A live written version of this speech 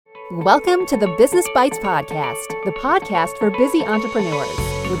Welcome to the Business Bites Podcast, the podcast for busy entrepreneurs.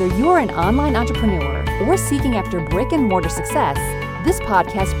 Whether you're an online entrepreneur or seeking after brick and mortar success, this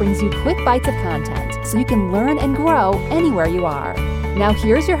podcast brings you quick bites of content so you can learn and grow anywhere you are. Now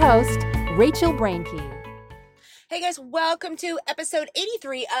here's your host, Rachel Brainke. Hey guys, welcome to episode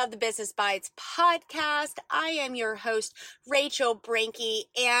 83 of the Business Bites podcast. I am your host, Rachel Brainke,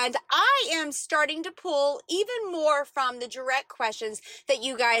 and I am starting to pull even more from the direct questions that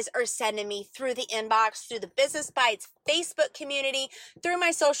you guys are sending me through the inbox, through the Business Bites Facebook community, through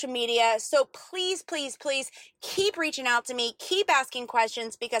my social media. So please keep reaching out to me, keep asking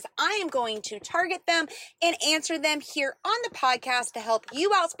questions, because I am going to target them and answer them here on the podcast to help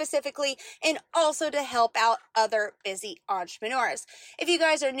you out specifically and also to help out other busy entrepreneurs. If you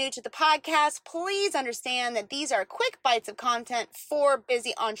guys are new to the podcast, please understand that these are quick bites of content for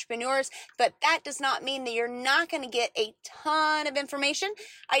busy entrepreneurs, but that does not mean that you're not going to get a ton of information.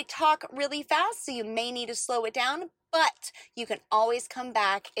 I talk really fast, so you may need to slow it down, but you can always come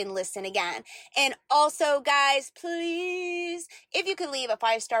back and listen again. And also, guys, please, if you could leave a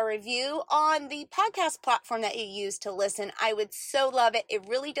 5-star review on the podcast platform that you use to listen, I would so love it. It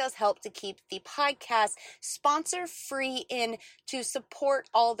really does help to keep the podcast sponsor-free and to support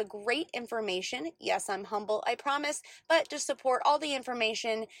all the great information. Yes, I'm humble, I promise, but to support all the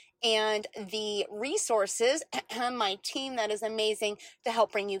information and the resources, my team that is amazing to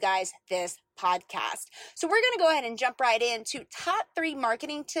help bring you guys this podcast. So we're going to go ahead and jump right into top 3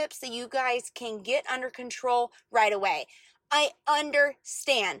 marketing tips that you guys can get under control right away. I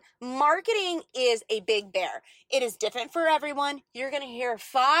understand marketing is a big bear. It is different for everyone. You're going to hear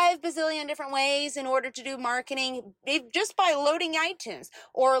 5 bazillion different ways in order to do marketing just by loading iTunes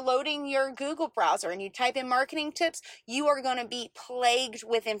or loading your Google browser and you type in marketing tips, you are going to be plagued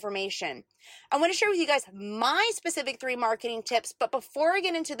with information. I want to share with you guys my specific 3 marketing tips, but before I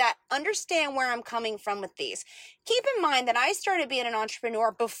get into that, understand where I'm coming from with these. Keep in mind that I started being an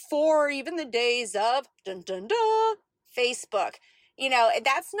entrepreneur before even the days of Facebook. You know,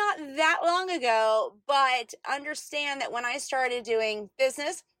 that's not that long ago, but understand that when I started doing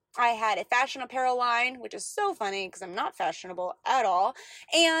business, I had a fashion apparel line, which is so funny because I'm not fashionable at all.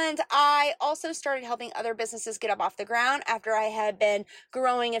 And I also started helping other businesses get up off the ground after I had been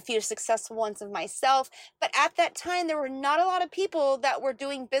growing a few successful ones of myself. But at that time, there were not a lot of people that were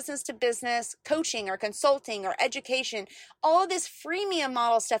doing business to business coaching or consulting or education, all of this freemium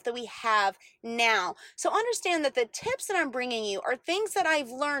model stuff that we have now. So understand that the tips that I'm bringing you are things that I've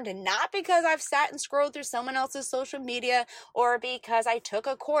learned, and not because I've sat and scrolled through someone else's social media or because I took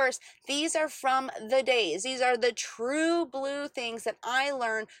a course. These are from the days. These are the true blue things that I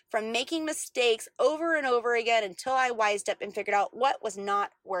learned from making mistakes over and over again until I wised up and figured out what was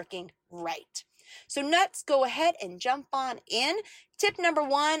not working right. So let's go ahead and jump on in. Tip number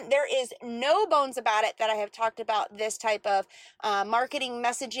 1, there is no bones about it that I have talked about this type of marketing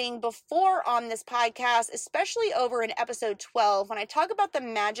messaging before on this podcast, especially over in episode 12 when I talk about the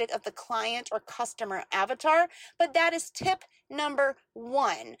magic of the client or customer avatar. But that is tip number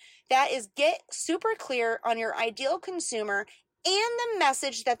 1. That is get super clear on your ideal consumer and the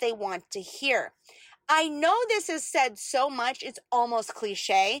message that they want to hear. I know this is said so much, it's almost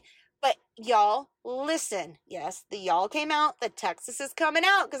cliche, but y'all, listen. Yes, the y'all came out. The Texas is coming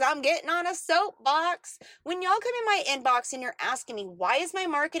out because I'm getting on a soapbox. When y'all come in my inbox and you're asking me, why is my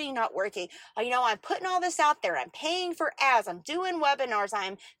marketing not working? I'm putting all this out there. I'm paying for ads. I'm doing webinars.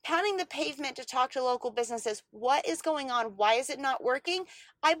 I'm pounding the pavement to talk to local businesses. What is going on? Why is it not working?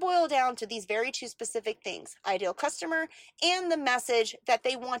 I boil down to these very 2 specific things: ideal customer and the message that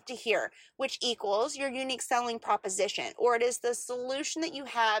they want to hear, which equals your unique selling proposition, or it is the solution that you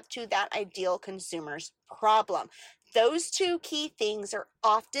have to that ideal consumer's problem. Those 2 key things are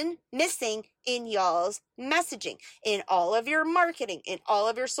often missing in y'all's messaging, in all of your marketing, in all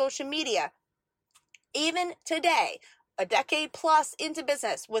of your social media. Even today, a decade plus into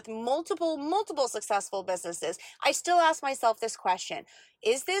business with multiple successful businesses, I still ask myself this question: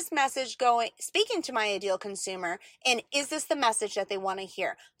 is this message speaking to my ideal consumer, and is this the message that they want to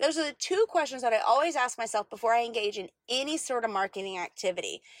hear? Those are the 2 questions that I always ask myself before I engage in any sort of marketing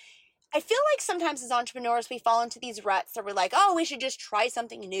activity. I feel like sometimes as entrepreneurs, we fall into these ruts that we're like, oh, we should just try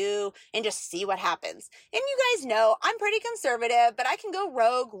something new and just see what happens. And you guys know I'm pretty conservative, but I can go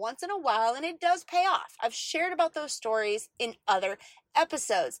rogue once in a while, and it does pay off. I've shared about those stories in other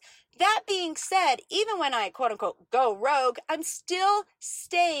episodes. That being said, even when I quote unquote go rogue, I'm still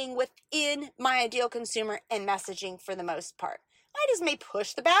staying within my ideal consumer and messaging for the most part. I just may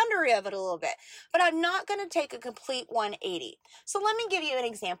push the boundary of it a little bit, but I'm not going to take a complete 180. So let me give you an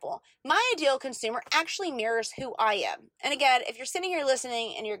example. My ideal consumer actually mirrors who I am. And again, if you're sitting here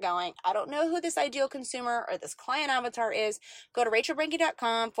listening and you're going, I don't know who this ideal consumer or this client avatar is, go to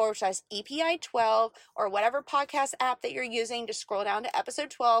rachelbrinke.com/EPI12 or whatever podcast app that you're using to scroll down to episode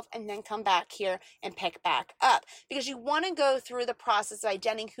 12 and then come back here and pick back up, because you want to go through the process of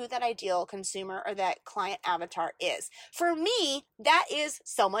identifying who that ideal consumer or that client avatar is. For me, that is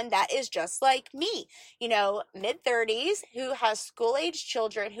someone that is just like me, mid-30s, who has school-age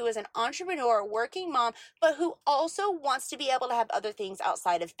children, who is an entrepreneur, working mom, but who also wants to be able to have other things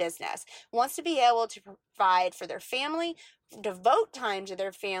outside of business, wants to be able to provide for their family, devote time to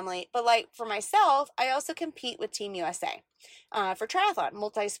their family. But like for myself, I also compete with Team USA for triathlon,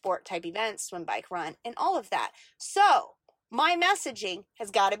 multi-sport type events, swim, bike, run, and all of that. So my messaging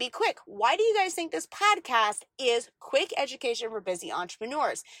has got to be quick. Why do you guys think this podcast is quick education for busy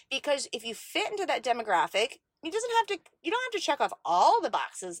entrepreneurs? Because if you fit into that demographic, you don't have to check off all the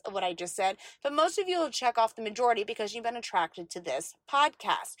boxes of what I just said, but most of you will check off the majority because you've been attracted to this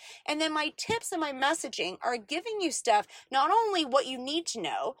podcast. And then my tips and my messaging are giving you stuff, not only what you need to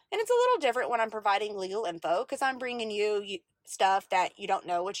know, and it's a little different when I'm providing legal info because I'm bringing you stuff that you don't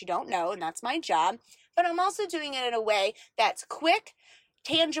know what you don't know, and that's my job. But I'm also doing it in a way that's quick,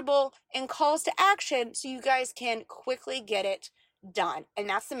 tangible, and calls to action so you guys can quickly get it done. And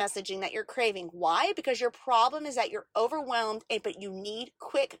that's the messaging that you're craving. Why? Because your problem is that you're overwhelmed, but you need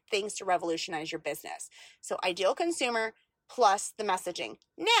quick things to revolutionize your business. So ideal consumer plus the messaging.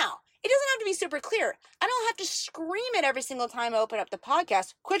 Now, it doesn't have to be super clear. I don't have to scream it every single time I open up the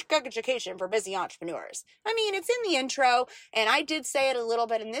podcast, quick education for busy entrepreneurs. I mean, it's in the intro, and I did say it a little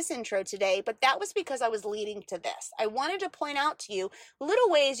bit in this intro today, but that was because I was leading to this. I wanted to point out to you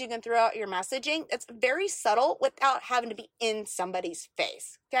little ways you can throw out your messaging that's very subtle without having to be in somebody's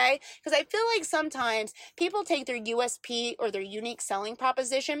face, okay? Because I feel like sometimes people take their USP or their unique selling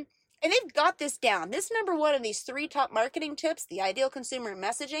proposition, and they've got this down. This number one of these 3 top marketing tips, the ideal consumer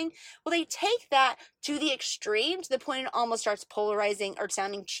messaging, well, they take that to the extreme, to the point it almost starts polarizing or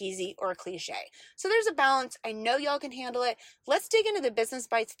sounding cheesy or cliche. So there's a balance. I know y'all can handle it. Let's dig into the Business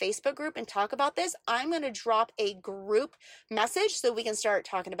Bites Facebook group and talk about this. I'm going to drop a group message so we can start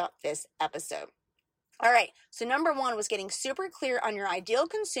talking about this episode. All right, so number 1 was getting super clear on your ideal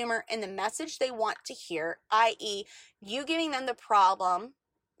consumer and the message they want to hear, i.e. you giving them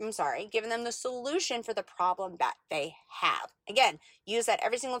giving them the solution for the problem that they have. Again, use that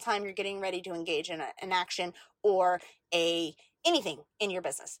every single time you're getting ready to engage in an action or anything in your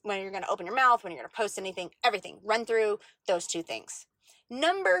business. When you're going to open your mouth, when you're going to post anything, everything. Run through those 2 things.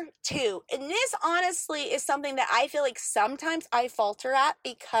 Number 2, and this honestly is something that I feel like sometimes I falter at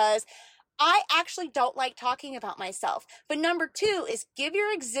because I actually don't like talking about myself. But number 2 is give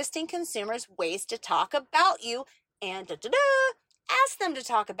your existing consumers ways to talk about you and ask them to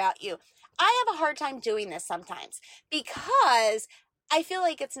talk about you. I have a hard time doing this sometimes because I feel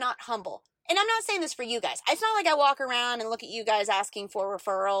like it's not humble. And I'm not saying this for you guys. It's not like I walk around and look at you guys asking for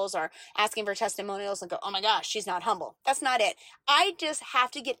referrals or asking for testimonials and go, oh my gosh, she's not humble. That's not it. I just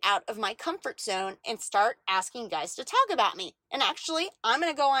have to get out of my comfort zone and start asking you guys to talk about me. And actually, I'm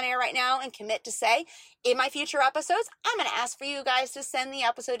going to go on air right now and commit to say, in my future episodes, I'm going to ask for you guys to send the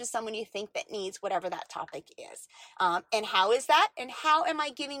episode to someone you think that needs whatever that topic is. And how is that? And how am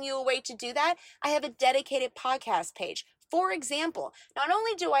I giving you a way to do that? I have a dedicated podcast page. For example, not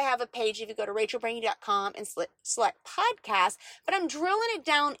only do I have a page if you go to rachelbrinke.com and select podcast, but I'm drilling it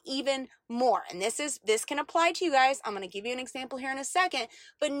down even more. And this can apply to you guys. I'm going to give you an example here in a second,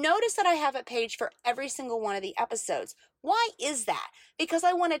 but notice that I have a page for every single one of the episodes. Why is that? Because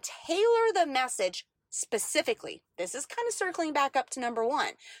I want to tailor the message specifically. This is kind of circling back up to number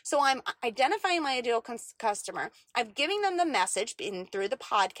 1. So I'm identifying my ideal customer. I'm giving them the message through the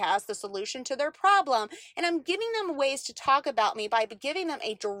podcast, the solution to their problem, and I'm giving them ways to talk about me by giving them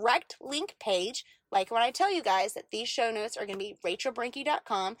a direct link page, like when I tell you guys that these show notes are going to be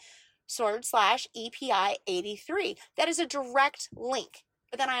rachelbrinke.com/EPI83. That is a direct link.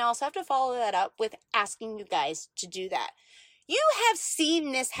 But then I also have to follow that up with asking you guys to do that. You have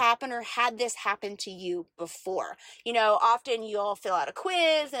seen this happen or had this happen to you before. Often you'll fill out a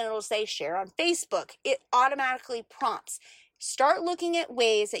quiz and it'll say share on Facebook. It automatically prompts. Start looking at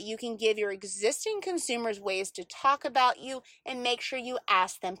ways that you can give your existing consumers ways to talk about you and make sure you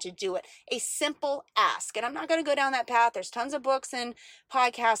ask them to do it. A simple ask. And I'm not going to go down that path. There's tons of books and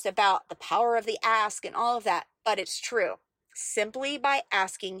podcasts about the power of the ask and all of that, but it's true. Simply by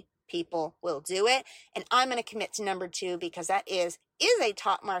asking, people will do it. And I'm going to commit to number 2 because that is a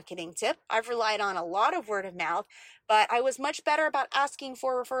top marketing tip. I've relied on a lot of word of mouth, but I was much better about asking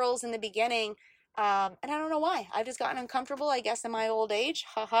for referrals in the beginning. And I don't know why. I've just gotten uncomfortable, I guess, in my old age.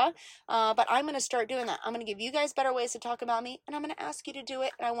 But I'm going to start doing that. I'm going to give you guys better ways to talk about me, and I'm going to ask you to do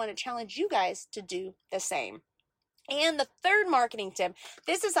it, and I want to challenge you guys to do the same. And the third marketing tip,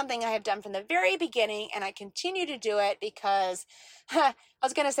 this is something I have done from the very beginning, and I continue to do it because I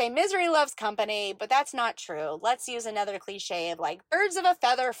was going to say misery loves company, but that's not true. Let's use another cliche of like birds of a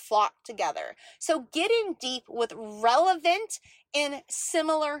feather flock together. So get in deep with relevant and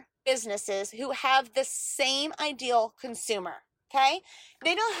similar businesses who have the same ideal consumer, okay?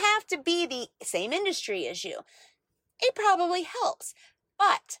 They don't have to be the same industry as you. It probably helps,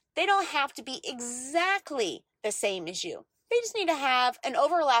 but they don't have to be exactly the same as you. They just need to have an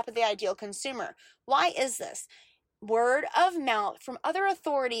overlap of the ideal consumer. Why is this? Word of mouth from other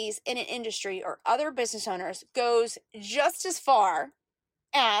authorities in an industry or other business owners goes just as far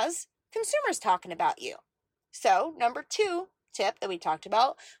as consumers talking about you. So, number 2 tip that we talked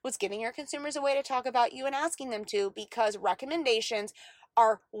about was giving your consumers a way to talk about you and asking them to, because recommendations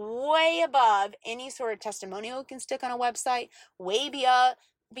are way above any sort of testimonial you can stick on a website, way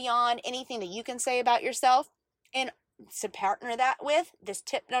beyond anything that you can say about yourself. And to partner that with this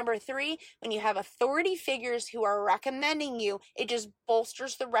tip number 3, when you have authority figures who are recommending you, it just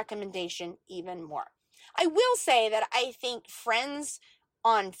bolsters the recommendation even more. I will say that I think friends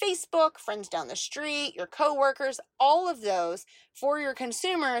on Facebook, friends down the street, your coworkers, all of those for your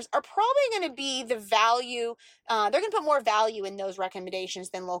consumers are probably going to be the value. They're going to put more value in those recommendations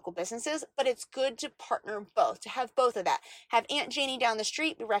than local businesses, but it's good to partner both, to have both of that. Have Aunt Janie down the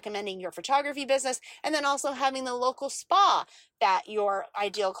street be recommending your photography business, and then also having the local spa that your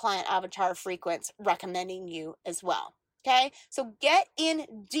ideal client avatar frequents recommending you as well. Okay, so get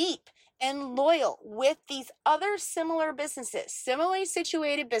in deep and loyal with these other similar businesses, similarly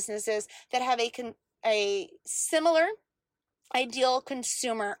situated businesses that have a similar ideal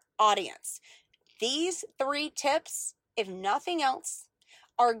consumer audience. These 3 tips, if nothing else,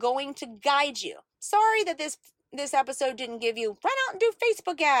 are going to guide you. Sorry that this episode didn't give you run out and do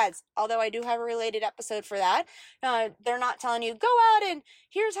Facebook ads, although I do have a related episode for that. They're not telling you go out and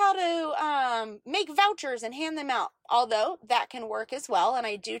here's how to make vouchers and hand them out, although that can work as well. And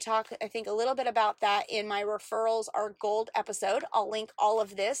I do talk, I think, a little bit about that in my Referrals Are Gold episode. I'll link all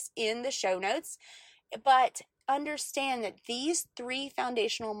of this in the show notes. But understand that these 3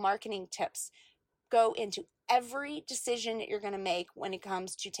 foundational marketing tips go into every decision that you're going to make when it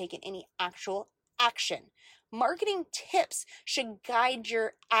comes to taking any actual action. Marketing tips should guide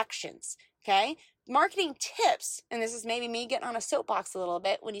your actions, okay? Marketing tips, and this is maybe me getting on a soapbox a little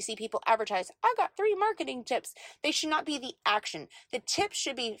bit when you see people advertise, I got 3 marketing tips. They should not be the action. The tips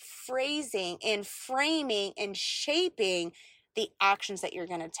should be phrasing and framing and shaping the actions that you're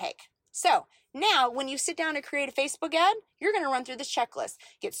going to take. So now when you sit down to create a Facebook ad, you're going to run through this checklist.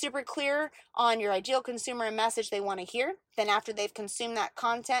 Get super clear on your ideal consumer and message they want to hear. Then after they've consumed that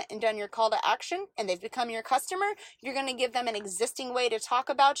content and done your call to action and they've become your customer, you're going to give them an existing way to talk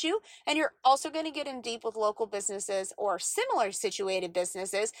about you. And you're also going to get in deep with local businesses or similar situated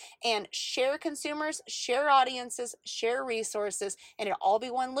businesses and share consumers, share audiences, share resources, and it'll all be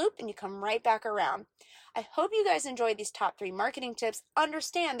one loop and you come right back around. I hope you guys enjoyed these top 3 marketing tips.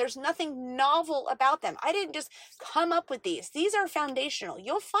 Understand there's nothing novel about them. I didn't just come up with these. These are foundational.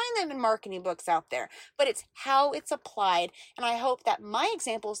 You'll find them in marketing books out there, but it's how it's applied. And I hope that my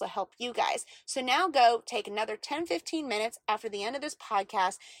examples will help you guys. So now go take another 10-15 minutes after the end of this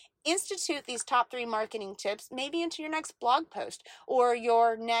podcast, institute these top 3 marketing tips, maybe into your next blog post or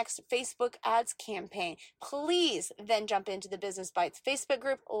your next Facebook ads campaign. Please then jump into the Business Bites Facebook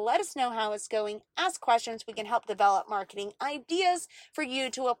group. Let us know how it's going. Ask questions. We can help develop marketing ideas for you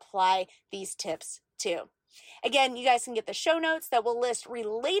to apply these tips to. Again, you guys can get the show notes that will list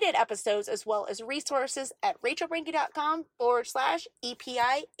related episodes as well as resources at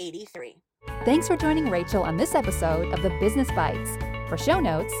rachelbrinke.com/EPI83. Thanks for joining Rachel on this episode of the Business Bites. For show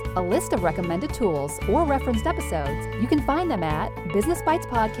notes, a list of recommended tools, or referenced episodes, you can find them at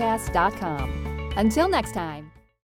businessbitespodcast.com. Until next time.